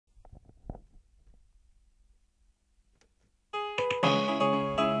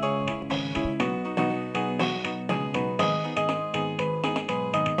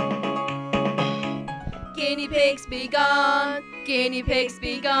Guinea pigs be gone, guinea pigs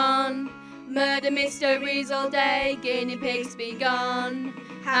be gone. Murder mysteries all day, guinea pigs be gone.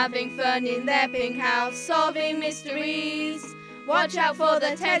 Having fun in their pink house, solving mysteries. Watch out for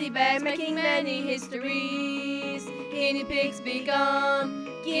the teddy bear, making many histories. Guinea pigs be gone,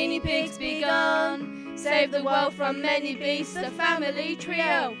 guinea pigs be gone. Save the world from many beasts, the family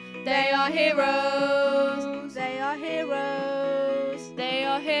trio. They are heroes, they are heroes, they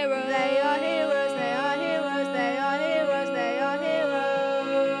are heroes, they are heroes, they are heroes, they are heroes, they are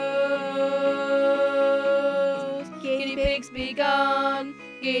heroes. Guinea pigs be gone,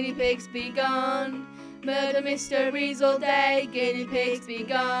 guinea pigs be gone. Murder mysteries all day, guinea pigs be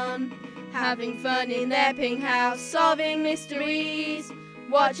gone. Having fun in their pink house, solving mysteries.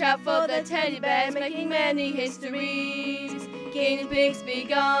 Watch out for the teddy bears, making many histories. Guinea pigs be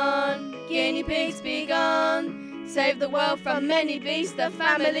gone, guinea pigs be gone. Save the world from many beasts, the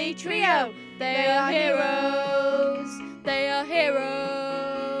family trio. They are heroes, they are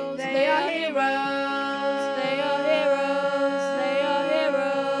heroes, they are heroes.